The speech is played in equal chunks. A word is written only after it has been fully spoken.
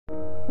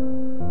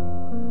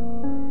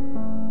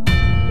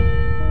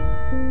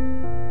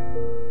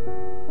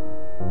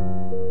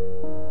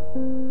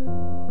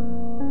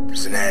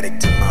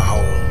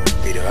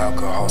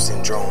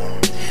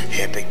syndrome.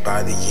 Handpicked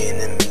by the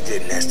enemy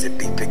that has to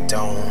be picked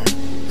on.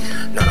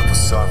 None of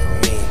us are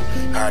for me.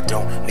 I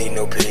don't need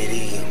no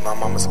pity. My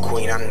mama's a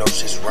queen, I know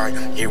she's right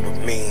here with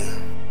me.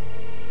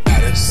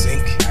 Out of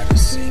sync,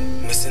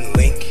 missing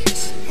link.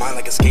 Mind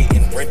like a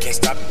skating rink, can't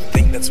stop to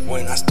think, that's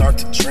when I start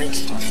to drink.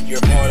 You're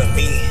a part of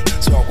me,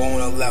 so I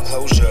won't allow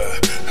closure.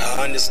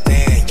 I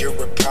understand you're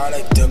a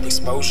product of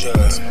exposure.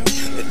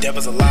 The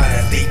devil's a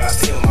liar, thief, I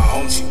steal my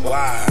own two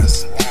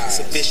wise.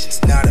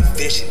 Sufficient's not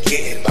efficient,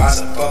 getting by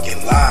some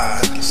fucking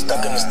lies.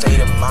 Stuck in a state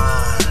of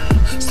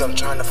mind, still I'm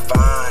trying to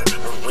find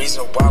a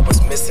reason why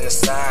what's missing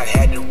aside.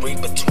 Had to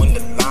read between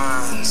the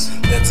lines.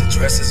 Let's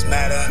address this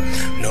matter.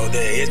 No,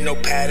 there is no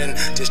pattern,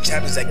 just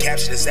chapters that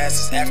capture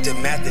disasters,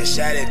 aftermath and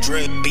shattered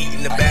dream,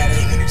 beating the battle.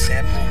 An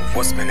example of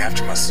what's been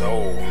after my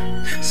soul.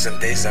 Some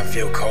days I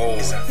feel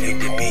cold, need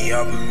to be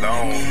all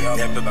alone.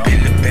 Never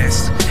been the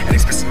best at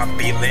expressing my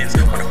feelings.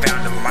 When I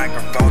found a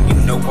microphone, you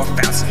know I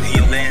found some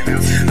healing.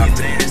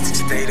 Optimistic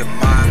state of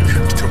mind,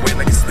 throw away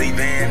like it's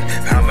leaving.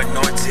 I'm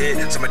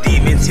anointed, so my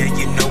demons, yeah,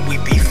 you know we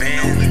beefing.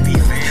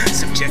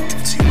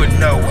 Subjected to a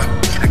no,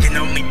 I can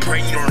only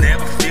pray you don't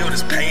ever feel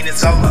this pain,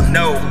 it's all I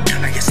know.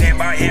 I can stand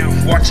by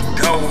and watch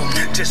it go.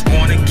 Just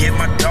wanna get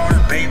my daughter,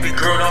 baby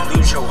girl, don't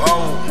lose your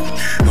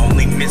hope.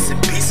 Only missing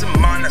peace of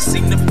mind, I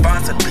seem to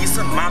find some peace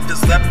of mind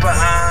that's left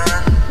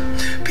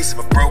behind. Piece of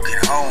a broken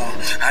home,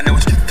 I know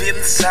what you feel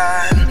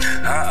inside.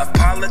 I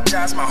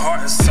apologize, my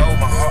heart and soul,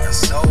 my heart and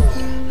soul.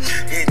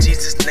 In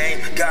Jesus' name,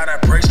 God, I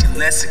praise you,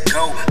 let's it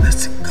go,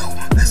 let's it go,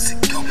 let's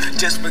it go.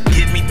 Just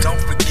forgive me, don't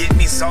forget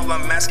me, that's all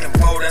I'm asking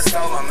for, that's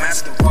all I'm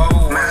asking for.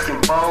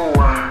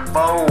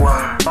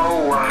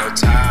 No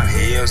time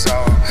heals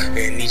all,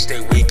 and each day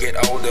we get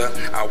older.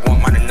 I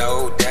want mine to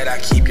know that I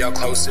keep y'all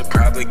closer.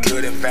 Probably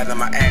couldn't fathom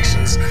my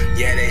actions,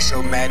 yeah, they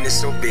show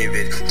madness so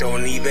vivid.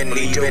 Don't even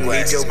need your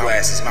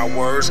glasses. My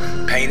words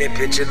painted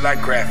pictured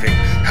like graphic.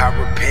 I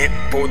repent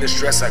for the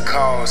stress I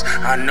caused.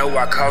 I know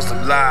I caused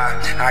a lie,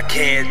 I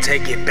can't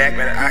take it back,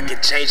 but I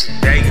can change the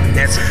day, and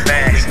that's a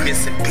fact.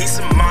 Missing peace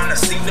of mind, I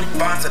seem to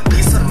find some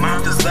peace of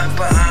mind that's left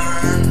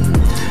behind.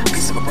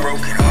 Piece of a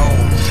broken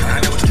home,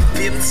 I know what you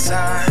feel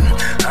inside.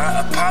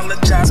 I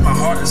apologize, my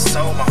heart and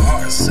soul, my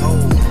heart and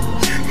soul.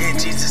 In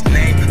Jesus'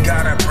 name,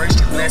 God, I praise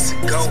you, let's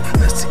it go,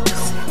 let's it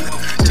go.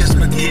 Just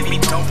forgive me,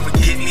 don't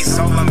forget me, that's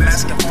all I'm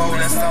asking for,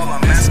 that's all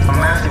I'm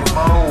asking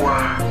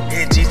for.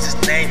 In Jesus'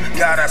 name,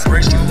 God, I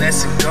praise you,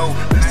 let's it go,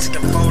 let's it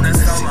go,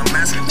 that's all I'm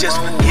asking for. Just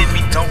forgive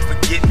me, don't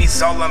forget me,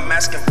 that's all I'm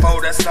asking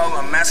for, that's all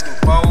I'm asking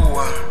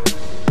for.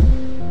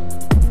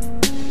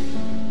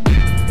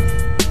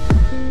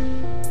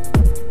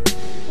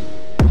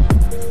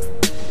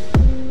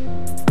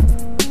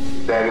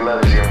 Daddy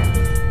loves you.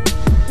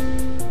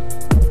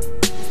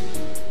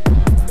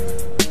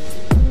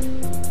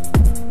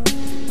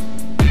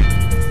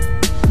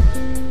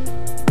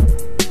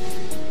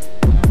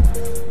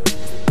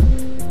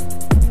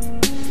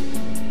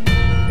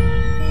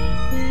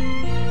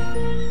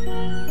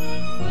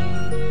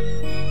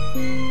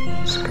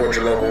 Support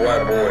your local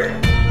white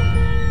boy.